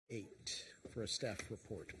for a staff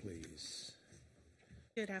report, please.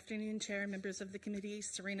 Good afternoon, Chair, members of the committee.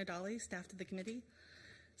 Serena Dolly, staff to the committee.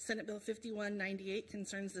 Senate Bill 5198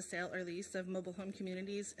 concerns the sale or lease of mobile home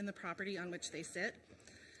communities and the property on which they sit.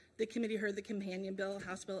 The committee heard the companion bill,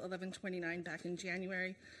 House Bill 1129, back in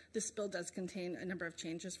January. This bill does contain a number of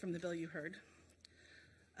changes from the bill you heard.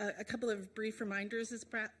 A couple of brief reminders as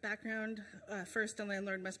background. First, a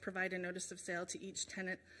landlord must provide a notice of sale to each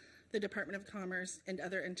tenant, the Department of Commerce, and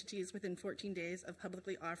other entities within 14 days of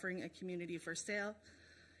publicly offering a community for sale.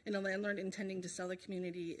 And a landlord intending to sell the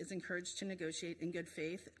community is encouraged to negotiate in good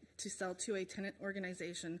faith to sell to a tenant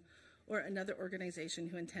organization or another organization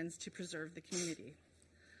who intends to preserve the community.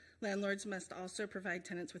 Landlords must also provide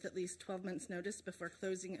tenants with at least 12 months' notice before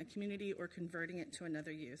closing a community or converting it to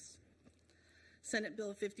another use. Senate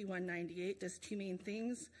Bill 5198 does two main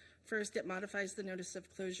things. First, it modifies the notice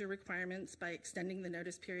of closure requirements by extending the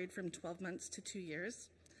notice period from 12 months to 2 years.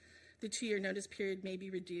 The 2-year notice period may be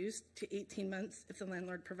reduced to 18 months if the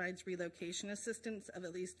landlord provides relocation assistance of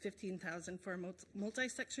at least $15,000 for a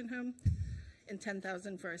multi-section home and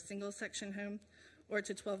 $10,000 for a single-section home, or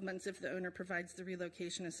to 12 months if the owner provides the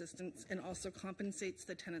relocation assistance and also compensates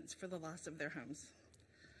the tenants for the loss of their homes.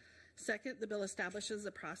 Second, the bill establishes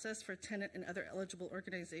a process for tenant and other eligible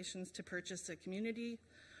organizations to purchase a community.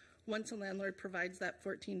 Once a landlord provides that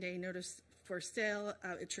 14-day notice for sale,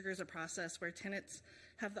 it triggers a process where tenants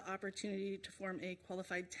have the opportunity to form a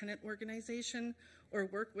qualified tenant organization or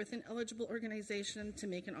work with an eligible organization to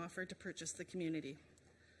make an offer to purchase the community.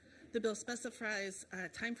 The bill specifies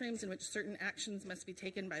timeframes in which certain actions must be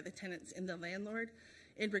taken by the tenants and the landlord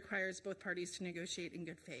and requires both parties to negotiate in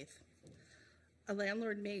good faith. A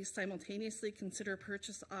landlord may simultaneously consider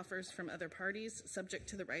purchase offers from other parties subject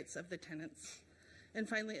to the rights of the tenants. And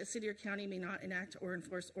finally, a city or county may not enact or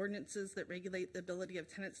enforce ordinances that regulate the ability of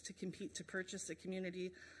tenants to compete to purchase a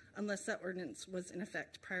community unless that ordinance was in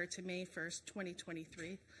effect prior to May 1st,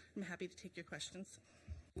 2023. I'm happy to take your questions.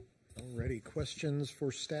 Alrighty, questions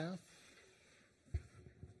for staff?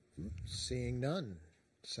 Seeing none.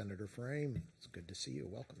 Senator Frame, it's good to see you.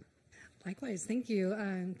 Welcome. Likewise, thank you.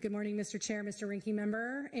 Good morning, Mr. Chair, Mr. Ranking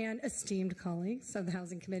Member, and esteemed colleagues of the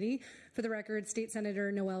Housing Committee. For the record, State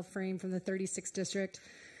Senator Noel Frame from the 36th District.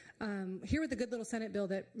 Here with a good little Senate bill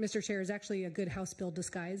that, Mr. Chair, is actually a good House bill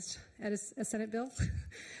disguised as a Senate bill.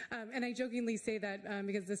 And I jokingly say that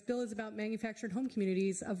because this bill is about manufactured home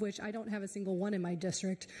communities, of which I don't have a single one in my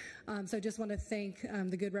district. So I just want to thank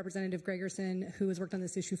the good Representative Gregerson, who has worked on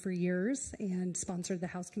this issue for years and sponsored the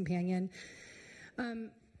House Companion.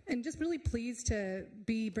 And just really pleased to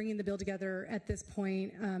be bringing the bill together at this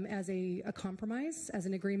point as a compromise, as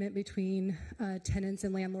an agreement between tenants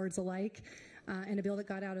and landlords alike, and a bill that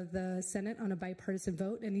got out of the Senate on a bipartisan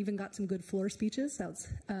vote and even got some good floor speeches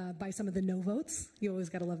by some of the no votes. You always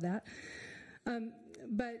got to love that.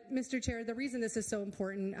 But, Mr. Chair, the reason this is so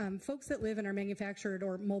important, folks that live in our manufactured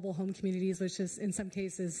or mobile home communities, which is in some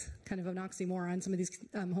cases kind of an oxymoron, some of these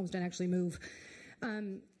homes don't actually move.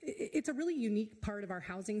 It's a really unique part of our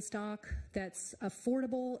housing stock that's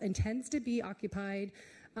affordable and tends to be occupied,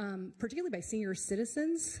 particularly by senior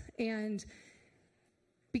citizens. And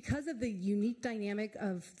because of the unique dynamic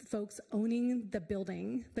of folks owning the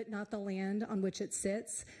building, but not the land on which it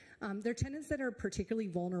sits, they're tenants that are particularly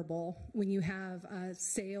vulnerable when you have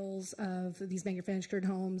sales of these manufactured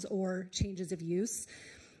homes or changes of use.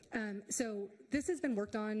 So this has been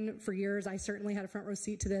worked on for years. I certainly had a front row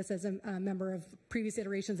seat to this as a member of previous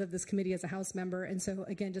iterations of this committee as a House member. And so,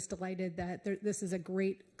 again, just delighted that this is a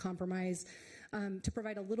great compromise to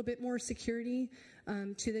provide a little bit more security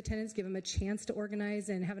to the tenants, give them a chance to organize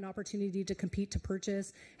and have an opportunity to compete to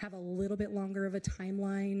purchase, have a little bit longer of a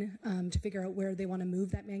timeline to figure out where they want to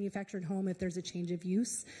move that manufactured home if there's a change of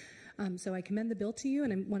use. So I commend the bill to you,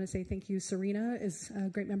 and I want to say thank you, Serena, is a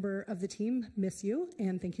great member of the team. Miss you,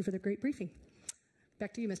 and thank you for the great briefing.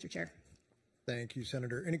 Back to you, Mr. Chair. Thank you,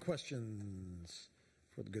 Senator. Any questions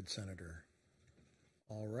for the good senator?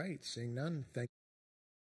 All right, seeing none, thank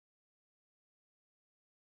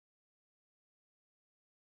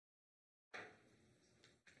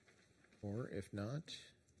you. Or if not,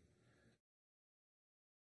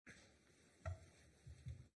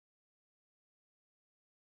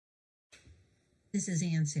 this is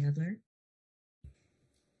Ann Sadler.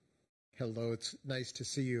 hello, it's nice to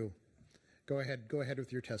see you. Go ahead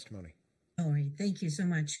with your testimony. All right, thank you so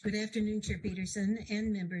much. Good afternoon, Chair Peterson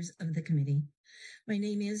and members of the committee. My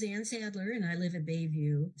name is Ann Sadler, and I live at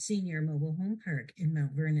Bayview Senior Mobile Home Park in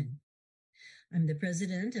Mount Vernon. I'm the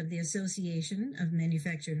president of the Association of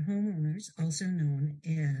Manufactured Homeowners, also known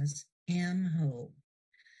as AMHO.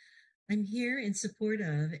 I'm here in support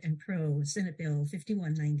of and pro Senate Bill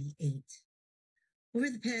 5198. Over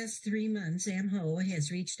the past 3 months, AMHO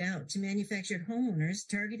has reached out to manufactured homeowners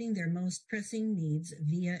targeting their most pressing needs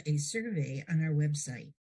via a survey on our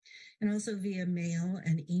website and also via mail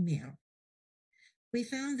and email. We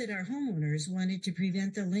found that our homeowners wanted to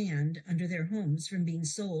prevent the land under their homes from being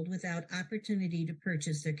sold without opportunity to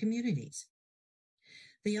purchase their communities.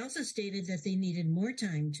 They also stated that they needed more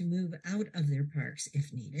time to move out of their parks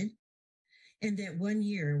if needed, and that 1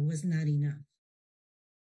 year was not enough.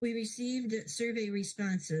 We received survey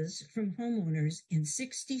responses from homeowners in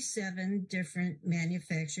 67 different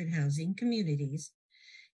manufactured housing communities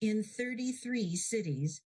in 33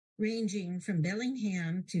 cities, ranging from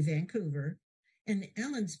Bellingham to Vancouver and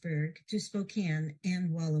Ellensburg to Spokane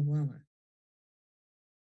and Walla Walla.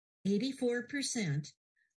 84%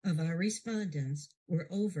 of our respondents were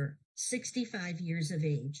over 65 years of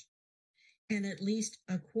age, and at least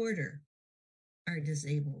a quarter are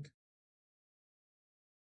disabled.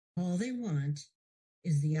 All they want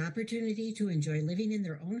is the opportunity to enjoy living in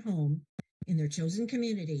their own home in their chosen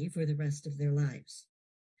community for the rest of their lives.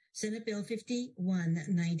 Senate Bill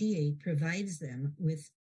 5198 provides them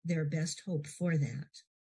with their best hope for that,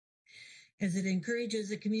 as it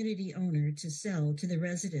encourages a community owner to sell to the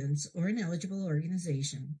residents or an eligible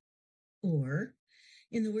organization, or,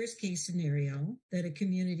 in the worst case scenario that a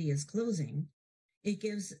community is closing, it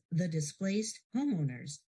gives the displaced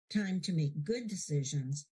homeowners time to make good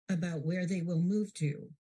decisions about where they will move to,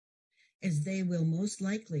 as they will most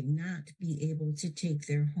likely not be able to take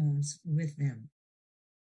their homes with them.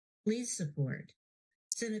 Please support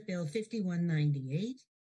Senate Bill 5198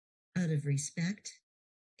 out of respect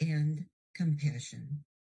and compassion.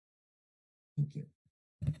 Thank you.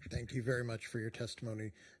 Thank you very much for your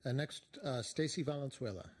testimony. Next, Stacy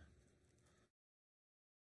Valenzuela.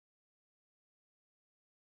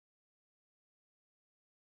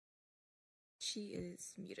 She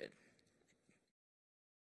is muted.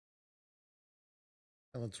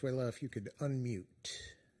 Valenzuela, if you could unmute.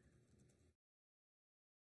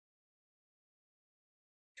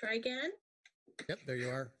 Try again? Yep, there you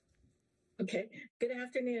are. Okay. Good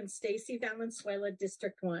afternoon. Stacy Valenzuela,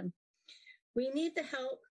 District 1. We need the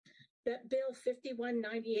help that Bill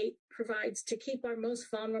 5198 provides to keep our most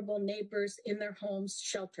vulnerable neighbors in their homes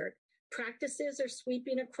sheltered. Practices are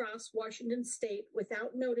sweeping across Washington state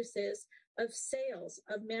without notices of sales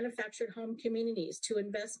of manufactured home communities to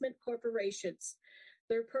investment corporations.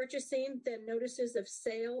 They're purchasing, then notices of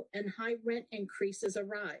sale and high rent increases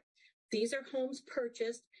arrive. These are homes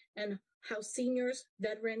purchased and how seniors,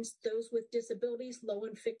 veterans, those with disabilities, low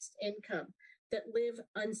and fixed income that live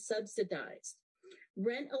unsubsidized.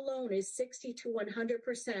 Rent alone is 60 to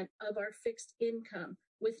 100% of our fixed income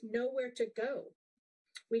with nowhere to go.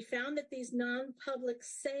 We found that these non-public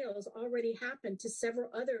sales already happened to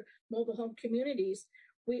several other mobile home communities.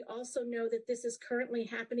 We also know that this is currently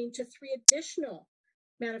happening to 3 additional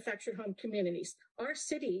manufactured home communities. Our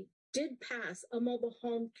city did pass a mobile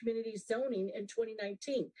home community zoning in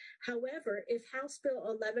 2019. However, if House Bill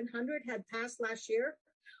 1100 had passed last year,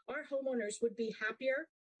 our homeowners would be happier,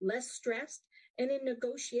 less stressed, and in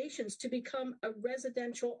negotiations to become a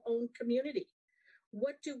residential-owned community.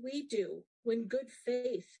 What do we do when good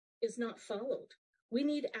faith is not followed? We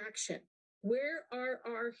need action. Where are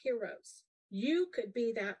our heroes? You could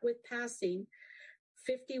be that with passing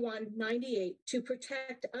 5198 to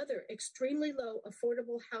protect other extremely low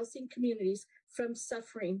affordable housing communities from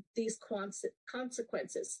suffering these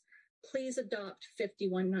consequences. Please adopt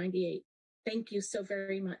 5198. Thank you so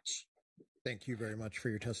very much. Thank you very much for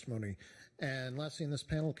your testimony. And lastly in this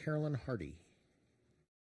panel, Carolyn Hardy.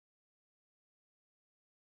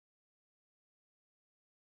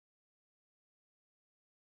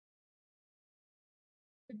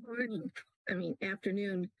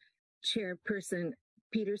 Afternoon, Chairperson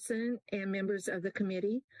Peterson and members of the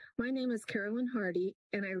committee. My name is Carolyn Hardy,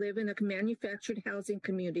 and I live in a manufactured housing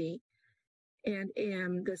community and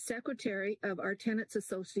am the secretary of our Tenants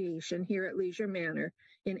Association here at Leisure Manor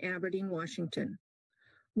in Aberdeen, Washington.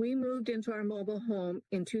 We moved into our mobile home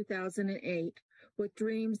in 2008 with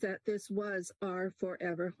dreams that this was our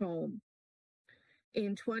forever home.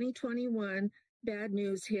 In 2021, bad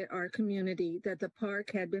news hit our community that the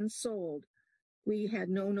park had been sold. We had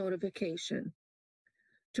no notification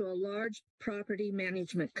to a large property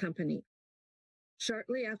management company.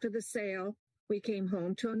 Shortly after the sale, we came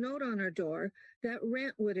home to a note on our door that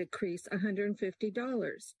rent would increase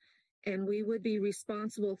 $150 and we would be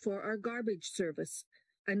responsible for our garbage service,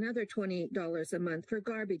 another $28 a month for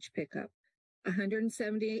garbage pickup,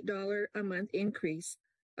 $178 a month increase,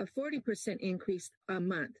 a 40% increase a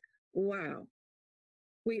month. Wow.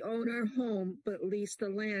 We own our home but lease the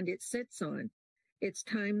land it sits on, It's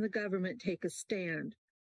time the government take a stand.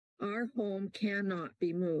 Our home cannot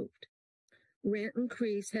be moved. Rent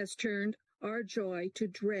increase has turned our joy to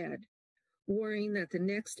dread, worrying that the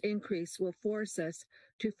next increase will force us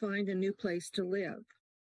to find a new place to live.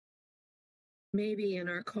 Maybe in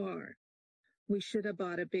our car. We should have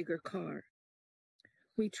bought a bigger car.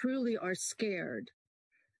 We truly are scared.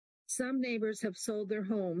 Some neighbors have sold their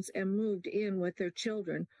homes and moved in with their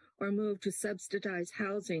children or moved to subsidized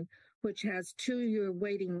housing, which has 2-year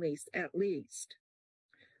waiting list at least.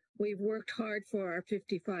 We've worked hard for our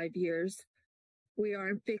 55 years. We are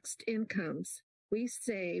on fixed incomes. We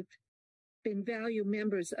saved, been valued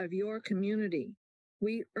members of your community.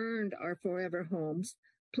 We earned our forever homes.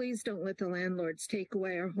 Please don't let the landlords take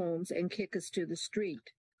away our homes and kick us to the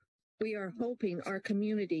street. We are hoping our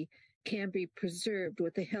community can be preserved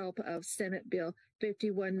with the help of Senate Bill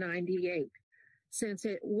 5198, since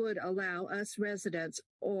it would allow us residents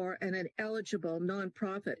or an eligible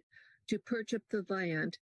nonprofit to purchase the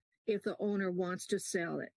land if the owner wants to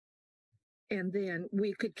sell it. And then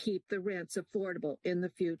we could keep the rents affordable in the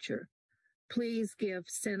future. Please give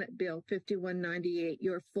Senate Bill 5198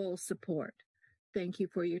 your full support. Thank you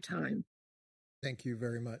for your time. Thank you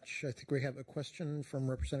very much. I think we have a question from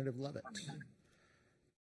Representative Levitt.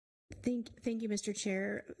 Thank you, Mr.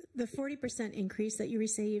 Chair. The 40% increase that you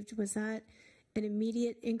received, was that an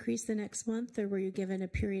immediate increase the next month, or were you given a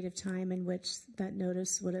period of time in which that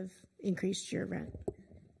notice would have increased your rent?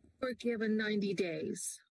 We're given 90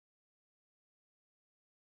 days.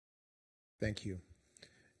 Thank you.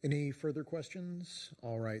 Any further questions?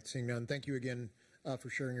 All right, seeing none, thank you again for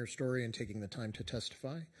sharing your story and taking the time to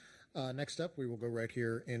testify. Next up, we will go right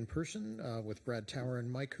here in person with Brad Tower and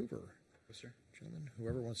Mike Hoover. Yes, sir. Gentlemen,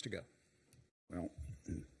 whoever wants to go. Well,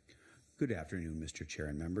 good afternoon, Mr. Chair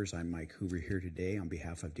and members. I'm Mike Hoover here today on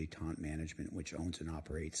behalf of Détente Management, which owns and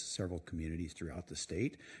operates several communities throughout the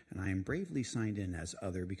state. And I am bravely signed in as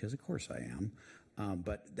other because, of course, I am.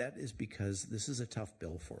 But that is because this is a tough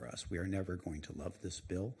bill for us. We are never going to love this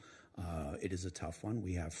bill. It is a tough one.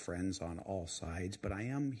 We have friends on all sides, but I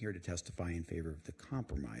am here to testify in favor of the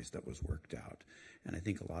compromise that was worked out. And I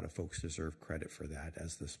think a lot of folks deserve credit for that,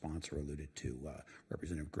 as the sponsor alluded to.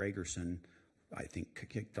 Representative Gregerson, I think,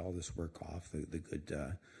 kicked all this work off. The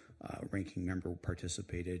good ranking member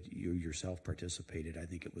participated. You yourself participated. I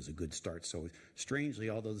think it was a good start. So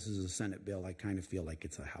strangely, although this is a Senate bill, I kind of feel like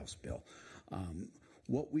it's a House bill.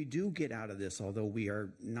 What we do get out of this, although we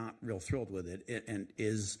are not real thrilled with it,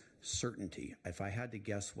 is certainty. If I had to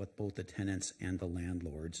guess what both the tenants and the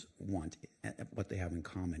landlords want, what they have in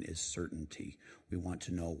common is certainty. We want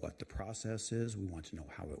to know what the process is. We want to know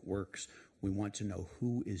how it works. We want to know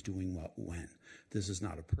who is doing what when. This is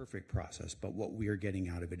not a perfect process, but what we are getting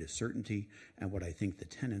out of it is certainty, and what I think the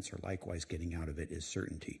tenants are likewise getting out of it is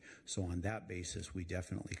certainty. So on that basis, we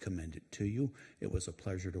definitely commend it to you. It was a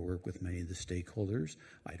pleasure to work with many of the stakeholders.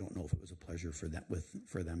 I don't know if it was a pleasure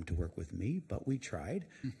for them to work with me, but we tried.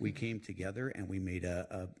 We came together and we made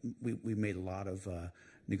we made a lot of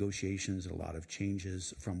negotiations, a lot of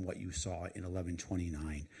changes from what you saw in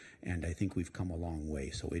 1129, and I think we've come a long way.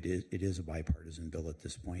 So it is a bipartisan bill at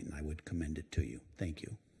this point, and I would commend it to you. Thank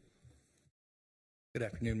you. Good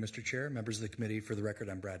afternoon, Mr. Chair, members of the committee. For the record,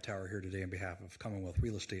 I'm Brad Tower here today on behalf of Commonwealth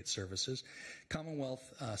Real Estate Services.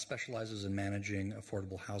 Commonwealth specializes in managing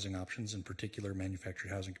affordable housing options, in particular manufactured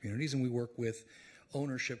housing communities, and we work with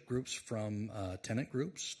ownership groups from tenant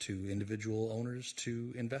groups to individual owners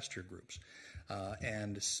to investor groups.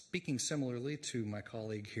 And speaking similarly to my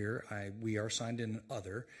colleague here, we are signed in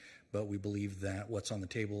other, but we believe that what's on the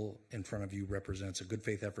table in front of you represents a good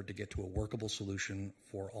faith effort to get to a workable solution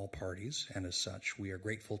for all parties. And as such, we are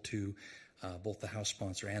grateful to both the House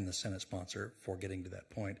sponsor and the Senate sponsor for getting to that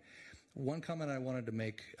point. One comment I wanted to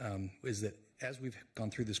make is that as we've gone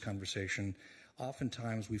through this conversation,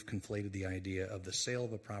 oftentimes we've conflated the idea of the sale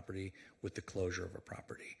of a property with the closure of a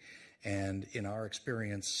property. And in our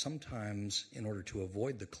experience, sometimes in order to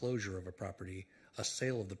avoid the closure of a property, a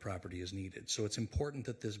sale of the property is needed. So it's important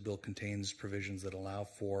that this bill contains provisions that allow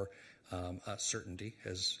for certainty,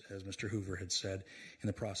 as Mr. Hoover had said, in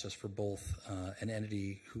the process for both an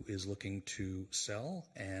entity who is looking to sell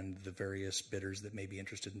and the various bidders that may be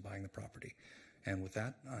interested in buying the property. And with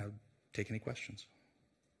that, I'll take any questions.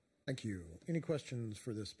 Thank you. Any questions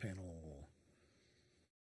for this panel?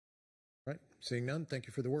 Right, seeing none, thank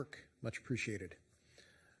you for the work. Much appreciated.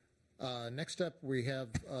 Next up, we have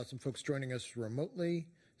some folks joining us remotely.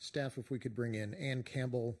 Staff, if we could bring in Ann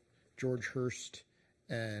Campbell, George Hurst,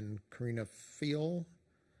 and Karina Feel.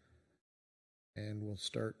 And we'll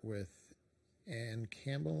start with Ann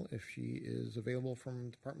Campbell, if she is available from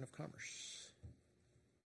Department of Commerce.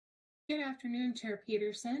 Good afternoon, Chair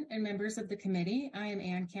Peterson and members of the committee. I am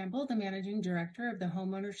Ann Campbell, the Managing Director of the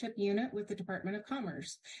Homeownership Unit with the Department of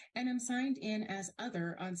Commerce, and I'm signed in as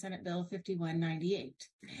other on Senate Bill 5198.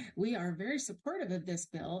 We are very supportive of this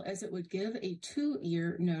bill as it would give a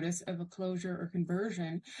 2-year notice of a closure or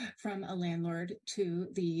conversion from a landlord to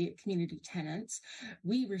the community tenants.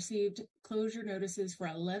 We received closure notices for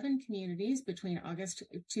 11 communities between August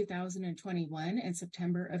 2021 and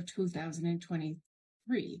September of 2023.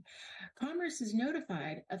 Commerce is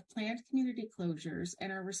notified of planned community closures,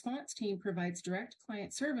 and our response team provides direct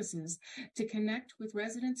client services to connect with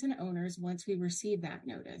residents and owners once we receive that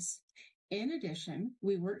notice. In addition,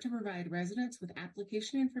 we work to provide residents with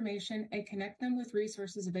application information and connect them with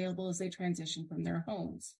resources available as they transition from their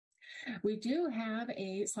homes. We do have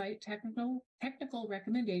a slight technical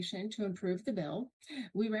recommendation to improve the bill.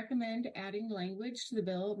 We recommend adding language to the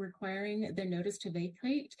bill requiring the notice to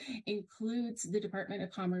vacate includes the Department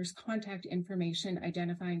of Commerce contact information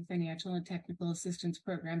identifying financial and technical assistance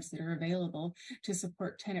programs that are available to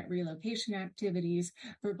support tenant relocation activities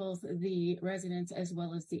for both the residents as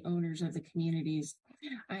well as the owners of the communities.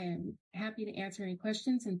 I am happy to answer any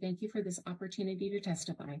questions and thank you for this opportunity to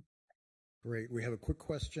testify. Great. We have a quick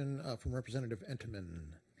question from Representative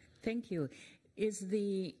Entenmann. Thank you. Is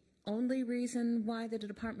the only reason why the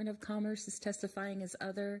Department of Commerce is testifying as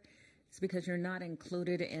other is because you're not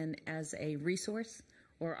included in as a resource,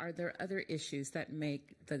 or are there other issues that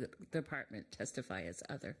make the department testify as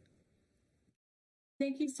other?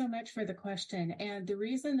 Thank you so much for the question. And the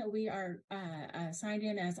reason that we are signed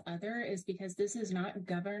in as other is because this is not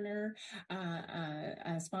governor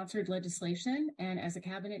sponsored legislation. And as a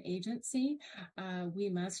cabinet agency, we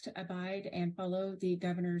must abide and follow the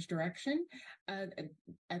governor's direction.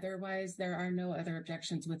 Otherwise, there are no other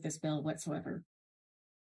objections with this bill whatsoever.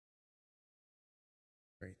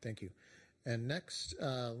 Great, thank you. And next,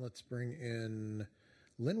 let's bring in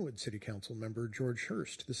Lynwood City Council member George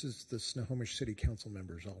Hurst. This is the Snohomish City Council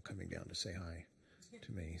members all coming down to say hi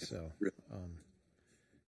to me. So,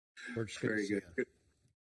 George, very good.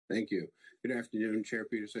 Thank you. Good afternoon, Chair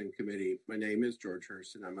Peterson Committee. My name is George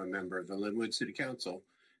Hurst, and I'm a member of the Lynwood City Council,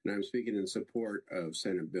 and I'm speaking in support of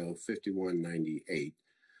Senate Bill 5198.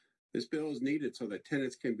 This bill is needed so that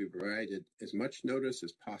tenants can be provided as much notice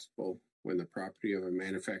as possible when the property of a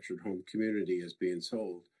manufactured home community is being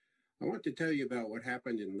sold. I want to tell you about what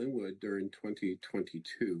happened in Lynwood during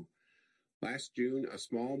 2022. Last June, a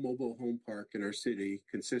small mobile home park in our city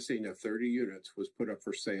consisting of 30 units was put up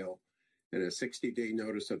for sale, and a 60-day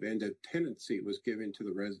notice of end of tenancy was given to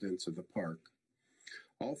the residents of the park.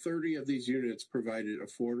 All 30 of these units provided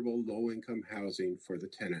affordable low-income housing for the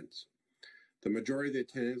tenants. The majority of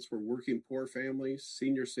the tenants were working poor families,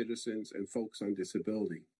 senior citizens, and folks on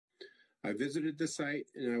disability. I visited the site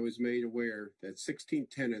and I was made aware that 16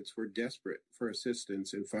 tenants were desperate for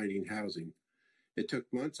assistance in finding housing. It took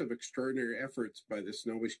months of extraordinary efforts by the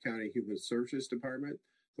Snohomish County Human Services Department,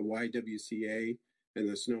 the YWCA, and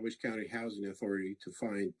the Snohomish County Housing Authority to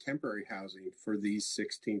find temporary housing for these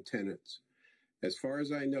 16 tenants. As far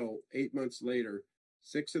as I know, 8 months later,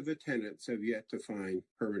 6 of the tenants have yet to find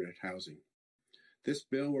permanent housing. This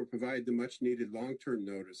bill will provide the much-needed long-term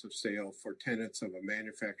notice of sale for tenants of a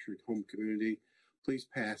manufactured home community. Please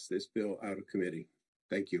pass this bill out of committee.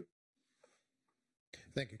 Thank you.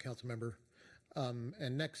 Thank you, Councilmember.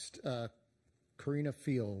 And next, Karina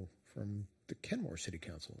Fiel from the Kenmore City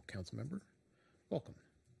Council. Councilmember, welcome.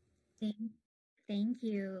 Thank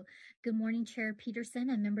you. Good morning, Chair Peterson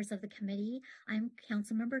and members of the committee. I'm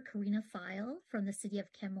Councilmember Karina Fiel from the City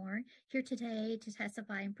of Kenmore, here today to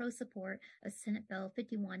testify in pro-support of Senate Bill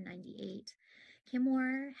 5198.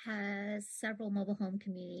 Kenmore has several mobile home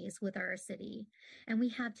communities with our city, and we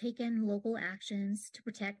have taken local actions to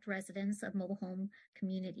protect residents of mobile home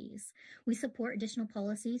communities. We support additional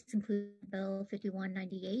policies, including Bill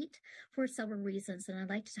 5198, for several reasons, and I'd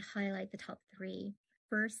like to highlight the top 3.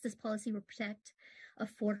 First, this policy will protect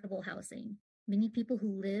affordable housing. Many people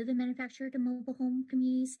who live in manufactured and mobile home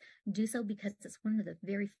communities do so because it's one of the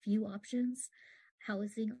very few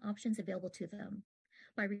housing options available to them.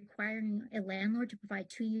 By requiring a landlord to provide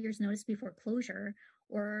 2 years notice before closure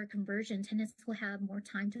or conversion, tenants will have more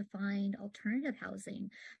time to find alternative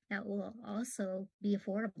housing that will also be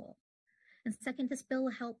affordable. And second, this bill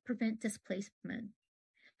will help prevent displacement.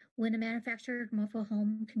 When a manufactured mobile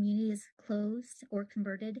home community is closed or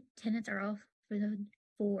converted, tenants are often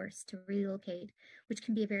forced to relocate, which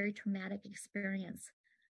can be a very traumatic experience.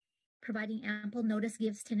 Providing ample notice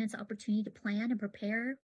gives tenants opportunity to plan and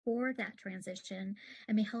prepare for that transition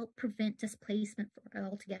and may help prevent displacement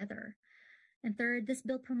altogether. And third, this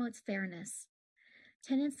bill promotes fairness.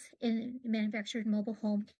 Tenants in manufactured mobile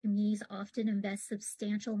home communities often invest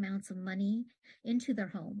substantial amounts of money into their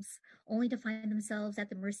homes, only to find themselves at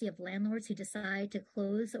the mercy of landlords who decide to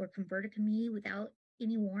close or convert a community without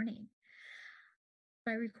any warning.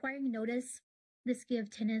 By requiring notice, this gives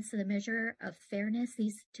tenants the measure of fairness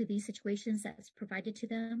to these situations that's provided to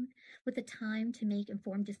them, with the time to make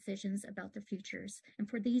informed decisions about their futures. And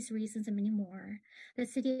for these reasons and many more, the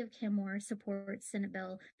City of Kenmore supports Senate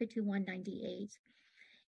Bill 5198.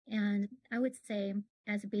 And I would say,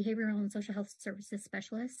 as a behavioral and social health services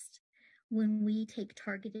specialist, when we take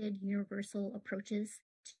targeted universal approaches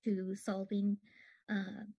to solving,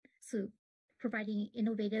 providing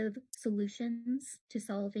innovative solutions to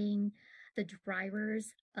solving the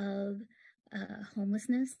drivers of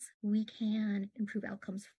homelessness, we can improve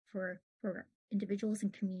outcomes for individuals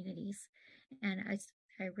and communities. And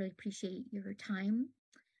I really appreciate your time.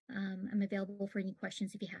 I'm available for any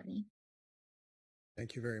questions if you have any.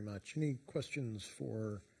 Thank you very much. Any questions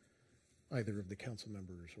for either of the council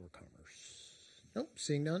members or Commerce? Nope,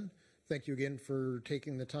 seeing none. Thank you again for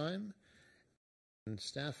taking the time. And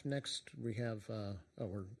staff, next we have,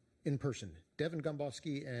 we're in person, Devin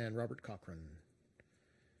Gomboski and Robert Cochran.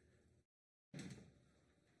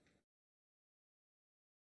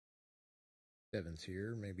 Devin's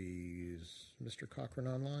here. Maybe is Mr. Cochran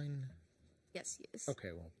online? Yes, he is.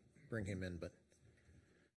 Okay, well, bring him in, but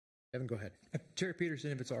Devin, go ahead. Chair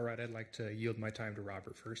Peterson, if it's all right, I'd like to yield my time to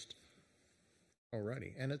Robert first. All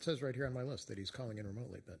righty. And it says right here on my list that he's calling in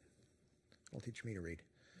remotely, but I'll teach me to read.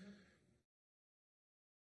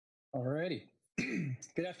 All righty.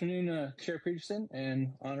 Good afternoon, Chair Peterson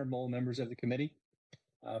and honorable members of the committee.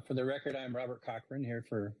 For the record, I'm Robert Cochran here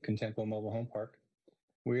for Contempo Mobile Home Park.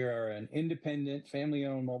 We are an independent,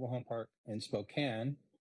 family-owned mobile home park in Spokane,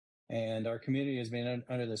 and our community has been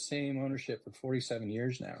under the same ownership for 47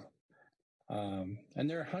 years now. And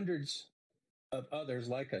there are hundreds of others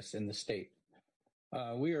like us in the state.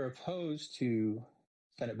 We are opposed to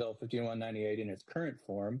Senate Bill 5198 in its current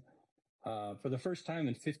form. For the first time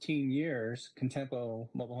in 15 years, Contempo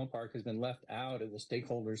Mobile Home Park has been left out of the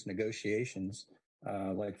stakeholders' negotiations,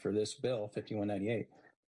 like for this bill, 5198.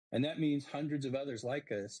 And that means hundreds of others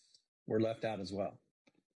like us were left out as well.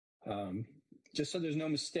 Just so there's no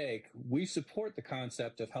mistake, we support the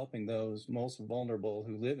concept of helping those most vulnerable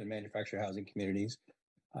who live in manufactured housing communities.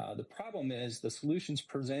 The problem is the solutions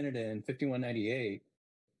presented in 5198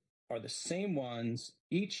 are the same ones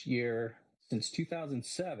each year since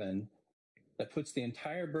 2007 that puts the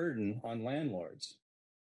entire burden on landlords.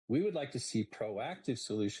 We would like to see proactive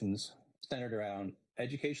solutions centered around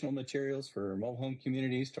educational materials for mobile home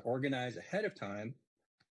communities to organize ahead of time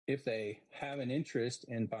if they have an interest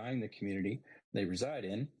in buying the community they reside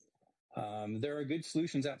in. There are good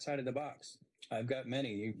solutions outside of the box. I've got many.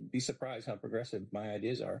 You'd be surprised how progressive my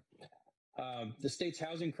ideas are. The state's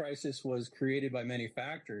housing crisis was created by many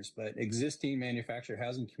factors, but existing manufactured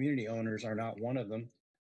housing community owners are not one of them.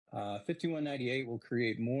 5198 will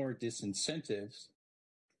create more disincentives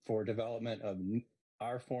for development of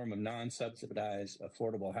our form of non-subsidized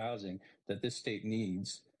affordable housing that this state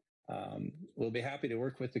needs. We'll be happy to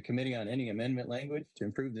work with the committee on any amendment language to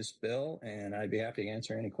improve this bill, and I'd be happy to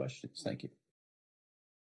answer any questions. Thank you.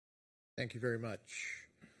 Thank you very much.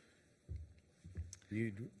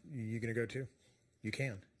 You going to go too? You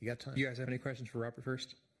can. You got time. You guys have any questions for Robert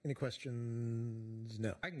first? Any questions?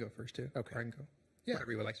 No. I can go first too. Okay. Or I can go. Yeah.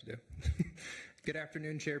 Whatever you would like to do. Good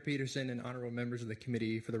afternoon, Chair Peterson and honorable members of the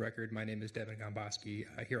committee. For the record, my name is Devin Gomboski,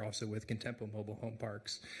 here also with Contempo Mobile Home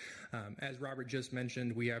Parks. As Robert just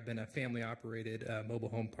mentioned, we have been a family-operated mobile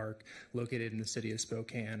home park located in the city of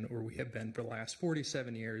Spokane, where we have been for the last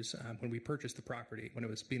 47 years when we purchased the property, when it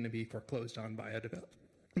was going to be foreclosed on by a developer.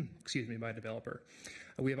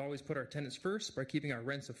 We have always put our tenants first by keeping our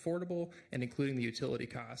rents affordable and including the utility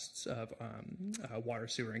costs of water,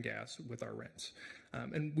 sewer, and gas with our rents.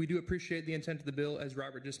 And we do appreciate the intent of the bill, as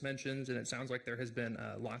Robert just mentioned, and it sounds like there has been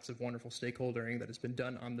lots of wonderful stakeholdering that has been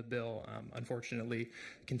done on the bill. Unfortunately,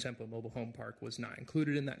 Contempo Mobile Home Park was not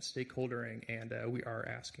included in that stakeholdering, and we are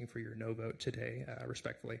asking for your no vote today,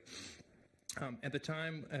 respectfully. At the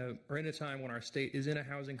time, or in a time when our state is in a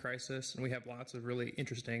housing crisis, and we have lots of really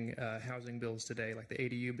interesting housing bills today, like the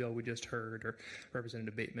ADU bill we just heard, or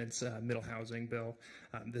Representative Bateman's middle housing bill.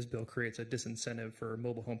 This bill creates a disincentive for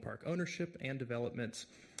mobile home park ownership and development,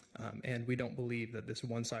 and we don't believe that this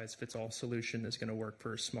one-size-fits-all solution is going to work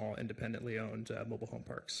for small, independently owned mobile home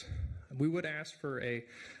parks. We would ask for a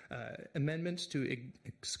amendment to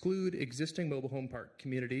exclude existing mobile home park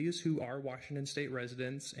communities who are Washington state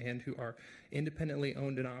residents and who are independently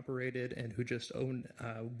owned and operated and who just own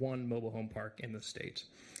one mobile home park in the state.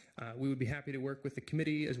 We would be happy to work with the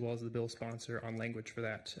committee as well as the bill sponsor on language for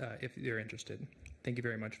that if you're interested. Thank you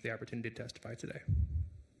very much for the opportunity to testify today.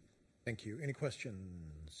 Thank you. Any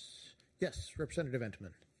questions? Yes, Representative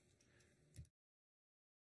Entman.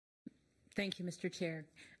 Thank you, Mr. Chair.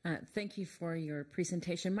 Thank you for your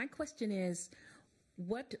presentation. My question is,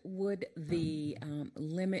 what would the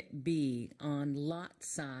limit be on lot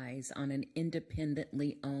size on an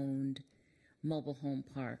independently owned mobile home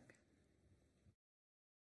park?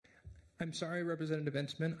 I'm sorry, Representative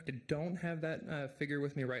Entman. I don't have that figure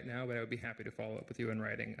with me right now, but I would be happy to follow up with you in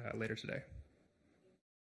writing later today.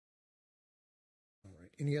 All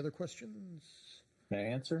right. Any other questions? May I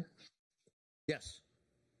answer? Yes.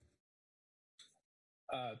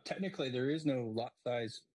 Technically, there is no lot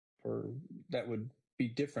size for that would be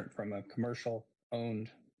different from a commercial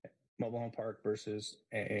owned mobile home park versus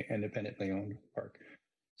a independently owned park.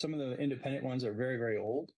 Some of the independent ones are very, very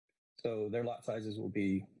old, so their lot sizes will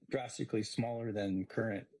be drastically smaller than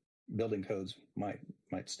current building codes might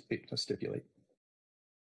stipulate.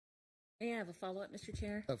 May I have a follow-up, Mr.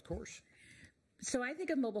 Chair? Of course. So I think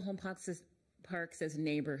of mobile home parks as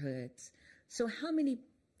neighborhoods. So how many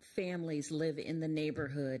families live in the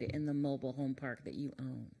neighborhood in the mobile home park that you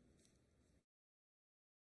own?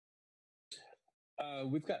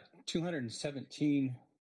 We've got 217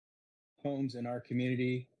 homes in our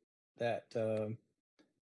community that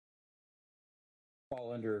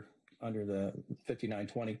fall under the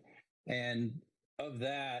 5920. And of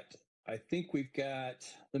that, I think we've got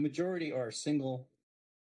the majority are single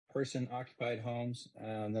person occupied homes.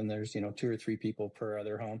 And then there's, 2 or 3 people per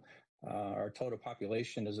other home. Our total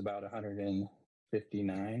population is about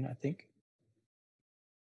 159, I think.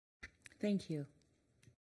 Thank you.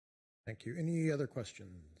 Thank you. Any other questions?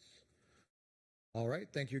 All right.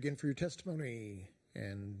 Thank you again for your testimony,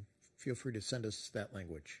 and feel free to send us that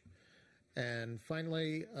language. And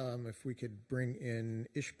finally, if we could bring in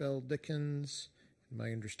Ishbel Dickens.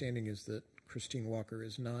 My understanding is that Christine Walker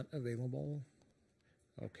is not available.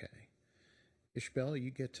 Okay. Ishbel, you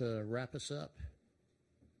get to wrap us up.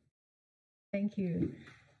 Thank you.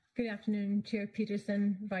 Good afternoon, Chair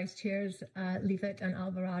Peterson, Vice Chairs Leavitt and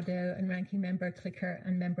Alvarado, and Ranking Member Clicker,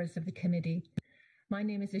 and members of the committee. My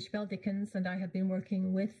name is Ishbel Dickens, and I have been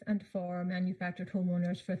working with and for manufactured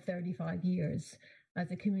homeowners for 35 years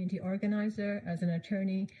as a community organizer, as an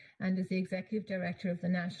attorney, and as the Executive Director of the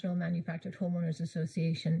National Manufactured Homeowners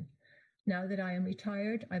Association. Now that I am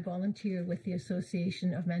retired, I volunteer with the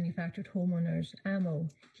Association of Manufactured Homeowners, AMO,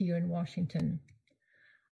 here in Washington.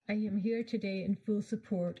 I am here today in full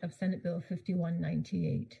support of Senate Bill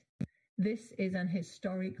 5198. This is an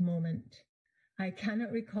historic moment. I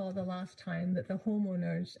cannot recall the last time that the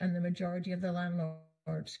homeowners and the majority of the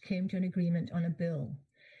landlords came to an agreement on a bill.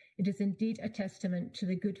 It is indeed a testament to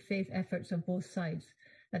the good faith efforts of both sides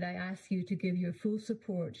that I ask you to give your full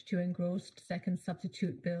support to engrossed Second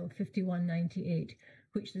Substitute Bill 5198,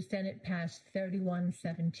 which the Senate passed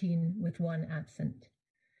 31-17 with one absent.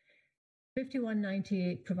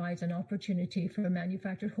 5198 provides an opportunity for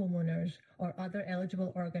manufactured homeowners or other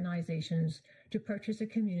eligible organizations to purchase a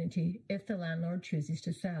community if the landlord chooses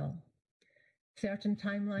to sell. Certain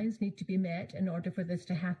timelines need to be met in order for this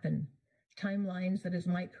to happen, timelines that, as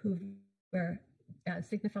Mike Hoover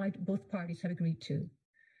signified, both parties have agreed to.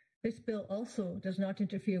 This bill also does not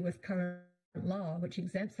interfere with current law, which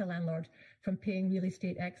exempts the landlord from paying real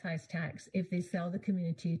estate excise tax if they sell the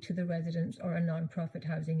community to the residents or a nonprofit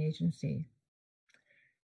housing agency.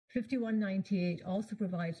 5198 also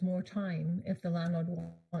provides more time if the landlord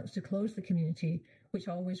wants to close the community, which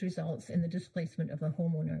always results in the displacement of the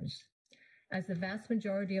homeowners. As the vast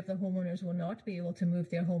majority of the homeowners will not be able to move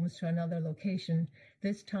their homes to another location,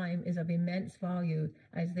 this time is of immense value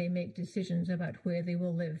as they make decisions about where they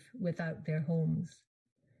will live without their homes.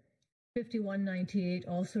 5198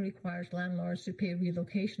 also requires landlords to pay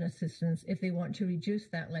relocation assistance if they want to reduce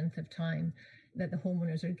that length of time that the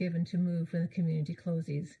homeowners are given to move when the community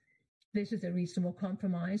closes. This is a reasonable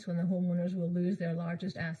compromise when the homeowners will lose their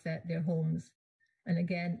largest asset, their homes. And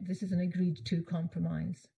again, this is an agreed-to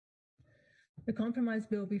compromise. The compromise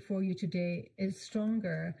bill before you today is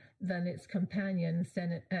stronger than its companion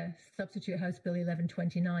Substitute House Bill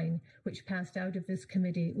 1129, which passed out of this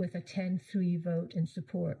committee with a 10-3 vote in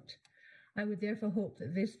support. I would therefore hope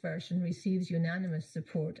that this version receives unanimous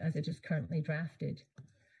support as it is currently drafted.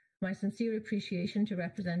 My sincere appreciation to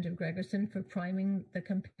Representative Gregerson for priming the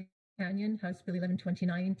companion House Bill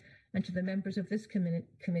 1129, and to the members of this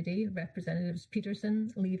committee, Representatives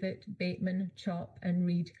Peterson, Leavitt, Bateman, Chop, and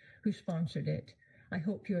Reid, who sponsored it. I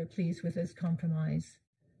hope you are pleased with this compromise.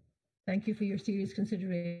 Thank you for your serious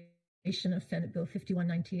consideration of Senate Bill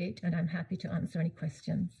 5198, and I'm happy to answer any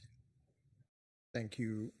questions. Thank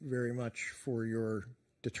you very much for your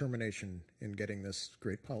determination in getting this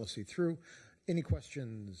great policy through. Any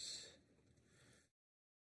questions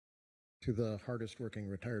to the hardest working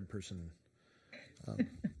retired person?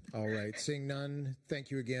 All right, seeing none, thank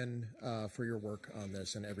you again for your work on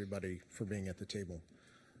this and everybody for being at the table.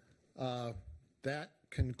 That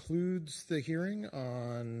concludes the hearing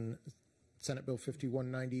on Senate Bill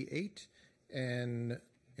 5198, and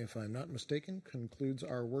if I'm not mistaken, concludes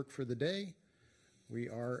our work for the day. We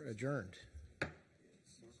are adjourned.